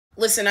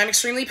Listen, I'm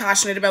extremely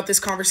passionate about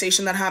this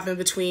conversation that happened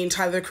between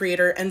Tyler, the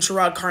Creator, and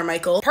Jerrod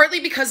Carmichael. Partly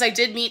because I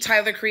did meet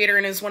Tyler, the Creator,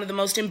 and it was one of the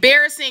most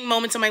embarrassing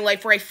moments of my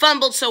life where I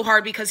fumbled so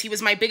hard because he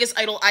was my biggest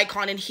idol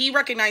icon and he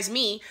recognized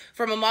me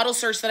from a model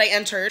search that I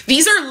entered.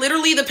 These are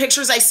literally the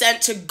pictures I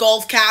sent to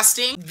golf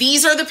casting.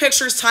 These are the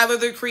pictures Tyler,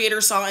 the Creator,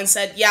 saw and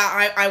said,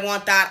 yeah, I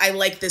want that. I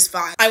like this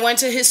vibe. I went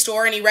to his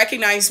store and he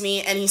recognized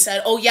me and he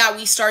said, oh yeah,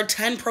 we starred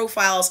 10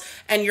 profiles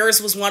and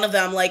yours was one of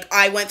them. Like,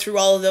 I went through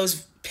all of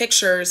those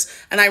pictures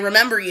and I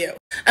remember you.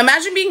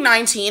 Imagine being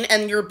 19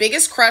 and your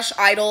biggest crush,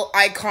 idol,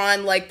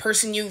 icon, like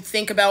person you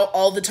think about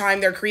all the time,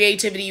 their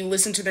creativity, you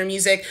listen to their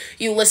music,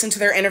 you listen to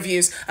their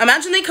interviews.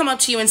 Imagine they come up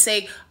to you and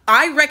say,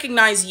 I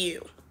recognize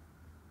you.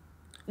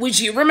 Would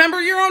you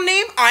remember your own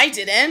name? I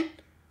didn't.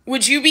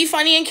 Would you be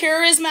funny and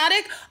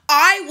charismatic?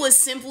 I was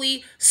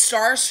simply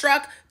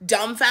starstruck,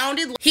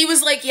 dumbfounded. He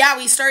was like, yeah,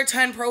 we started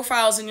 10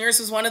 profiles and yours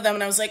was one of them.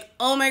 And I was like,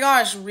 oh my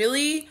gosh,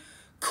 really?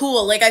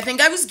 Cool. Like, I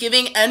think I was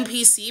giving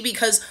NPC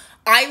because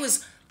I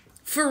was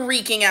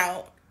freaking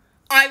out.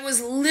 I was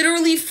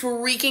literally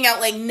freaking out.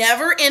 Like,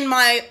 never in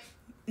my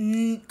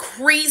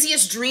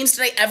craziest dreams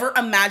did I ever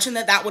imagine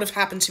that that would have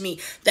happened to me,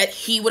 that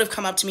he would have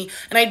come up to me.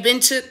 And I'd been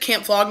to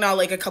Camp Flognaw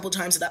like a couple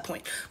times at that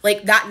point.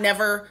 Like, that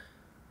never,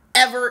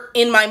 ever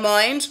in my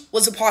mind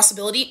was a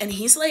possibility. And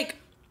he's like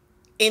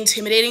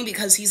intimidating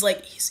because he's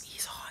like,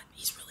 he's hot.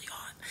 He's really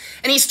hot.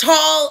 And he's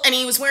tall and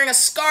he was wearing a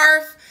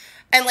scarf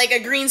and like a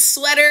green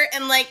sweater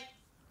and like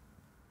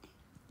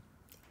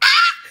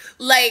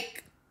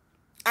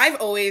I've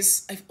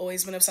always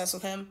been obsessed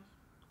with him.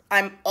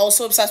 I'm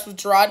also obsessed with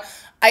Jerrod.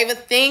 I have a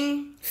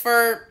thing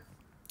for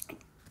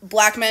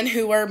black men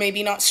who are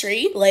maybe not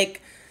straight.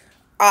 Like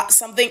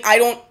something I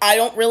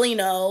don't really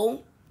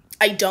know.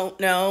 I don't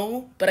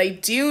know, but I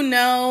do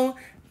know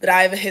that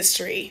I have a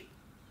history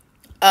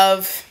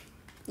of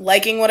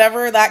liking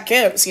whatever that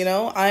gives, you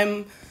know?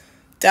 I'm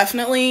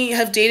definitely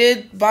have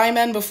dated bi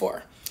men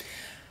before.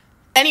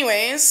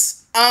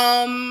 Anyways,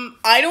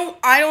 I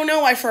don't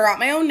know. I forgot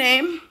my own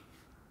name.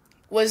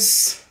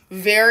 Was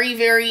very,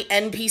 very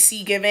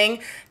NPC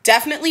giving.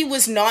 Definitely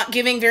was not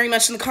giving very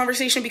much in the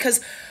conversation because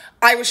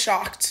I was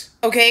shocked,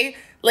 okay?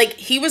 Like,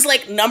 he was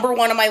like number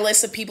one on my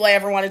list of people I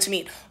ever wanted to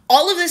meet.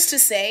 All of this to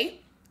say,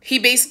 he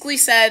basically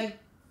said,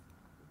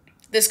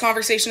 this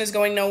conversation is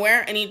going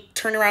nowhere, and he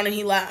turned around and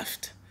he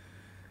left.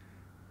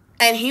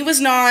 And he was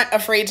not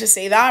afraid to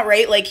say that,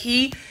 right? Like,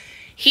 he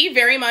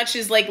very much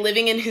is like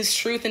living in his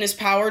truth and his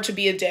power to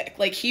be a dick.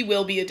 Like, he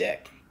will be a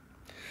dick.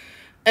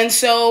 And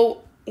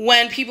so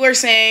when people are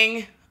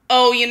saying,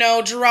 oh, you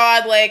know,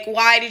 Jerrod, like,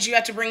 why did you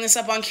have to bring this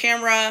up on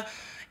camera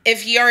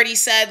if he already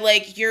said,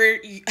 like,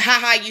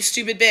 haha, you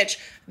stupid bitch?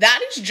 That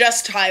is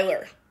just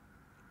Tyler.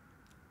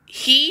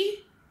 He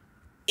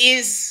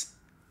is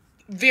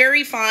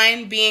very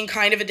fine being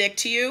kind of a dick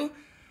to you,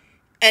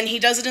 and he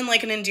does it in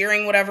like an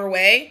endearing whatever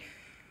way,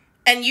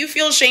 and you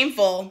feel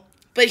shameful,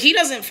 but he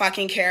doesn't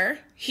fucking care.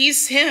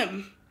 He's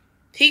him.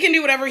 He can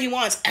do whatever he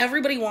wants.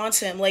 Everybody wants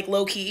him, like,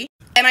 low-key.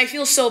 And I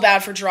feel so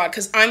bad for Jerrod,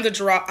 because I'm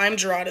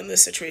Jerrod in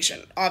this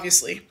situation,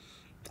 obviously.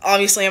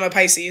 Obviously, I'm a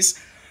Pisces.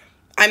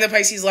 I'm the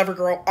Pisces lover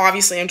girl.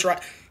 Obviously, I'm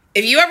Jerrod.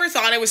 If you ever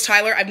thought I was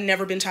Tyler, I've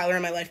never been Tyler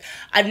in my life.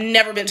 I've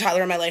never been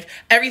Tyler in my life.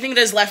 Everything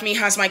that has left me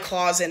has my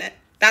claws in it.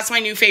 That's my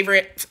new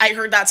favorite. I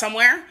heard that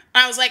somewhere, and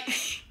I was like,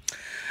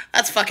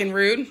 that's fucking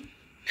rude.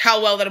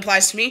 How well that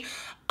applies to me.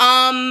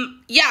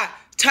 Yeah,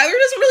 Tyler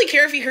doesn't really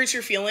care if he hurts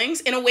your feelings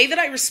in a way that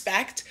I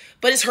respect,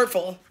 but it's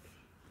hurtful.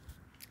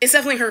 It's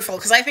definitely hurtful,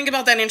 because I think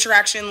about that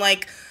interaction,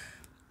 like,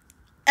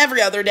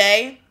 every other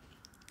day.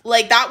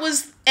 Like, that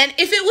was, and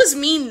if it was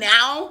me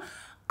now,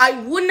 I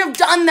wouldn't have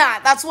done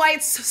that. That's why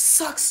it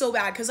sucks so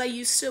bad, because I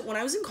used to, when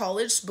I was in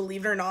college,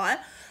 believe it or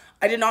not,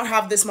 I did not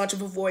have this much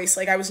of a voice.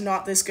 Like, I was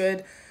not this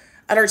good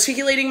at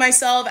articulating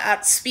myself,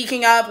 at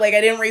speaking up. Like,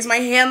 I didn't raise my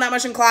hand that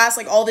much in class,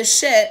 like, all this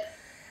shit.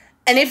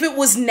 And if it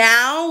was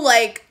now,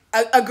 like,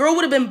 a girl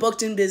would have been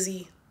booked and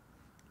busy.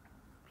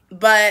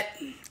 But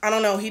I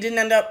don't know. He didn't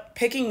end up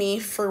picking me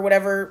for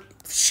whatever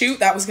shoot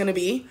that was going to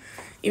be,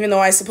 even though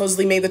I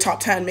supposedly made the top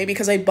 10. Maybe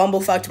because I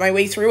bumblefucked my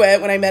way through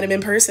it when I met him in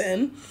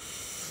person.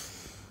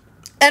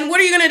 And what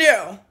are you going to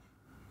do?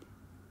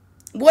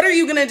 What are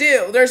you going to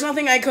do? There's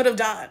nothing I could have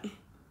done.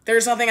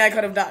 There's nothing I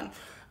could have done.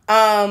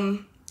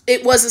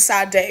 It was a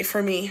sad day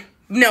for me.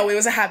 No, it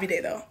was a happy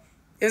day, though.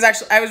 It was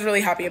actually, I was really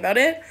happy about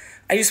it.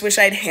 I just wish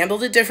I had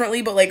handled it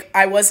differently, but, like,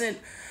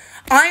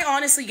 I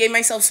honestly gave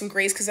myself some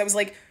grace, because I was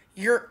like,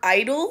 your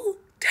idol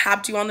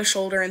tapped you on the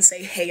shoulder and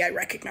say, hey, I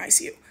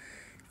recognize you.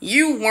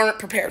 You weren't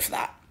prepared for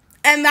that.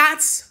 And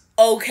that's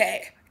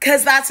okay,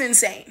 because that's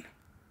insane.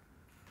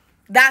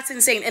 That's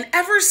insane. And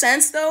ever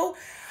since, though,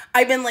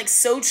 I've been, like,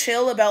 so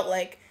chill about,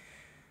 like,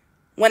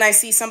 when I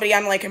see somebody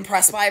I'm, like,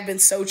 impressed by, I've been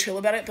so chill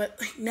about it. But,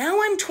 like,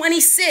 now I'm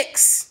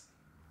 26.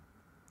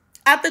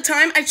 At the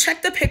time, I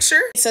checked the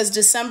picture. It says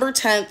December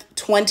 10th,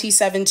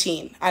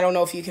 2017. I don't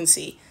know if you can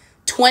see.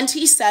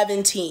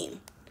 2017.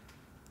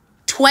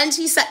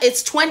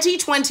 It's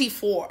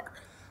 2024.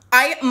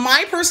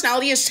 My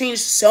personality has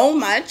changed so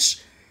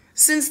much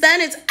since then.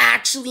 It's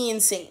actually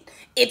insane.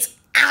 It's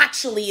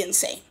actually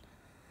insane.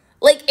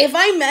 Like, if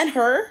I met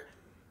her,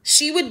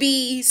 she would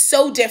be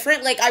so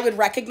different. Like, I would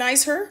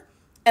recognize her,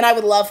 and I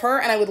would love her,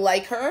 and I would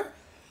like her,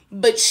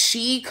 but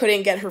she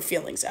couldn't get her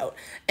feelings out,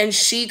 and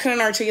she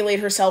couldn't articulate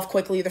herself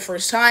quickly the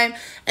first time,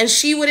 and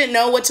she wouldn't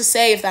know what to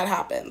say if that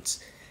happened.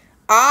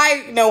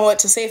 I know what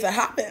to say if that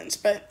happens,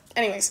 but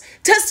anyways,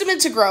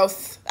 testament to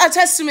growth. A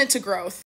testament to growth.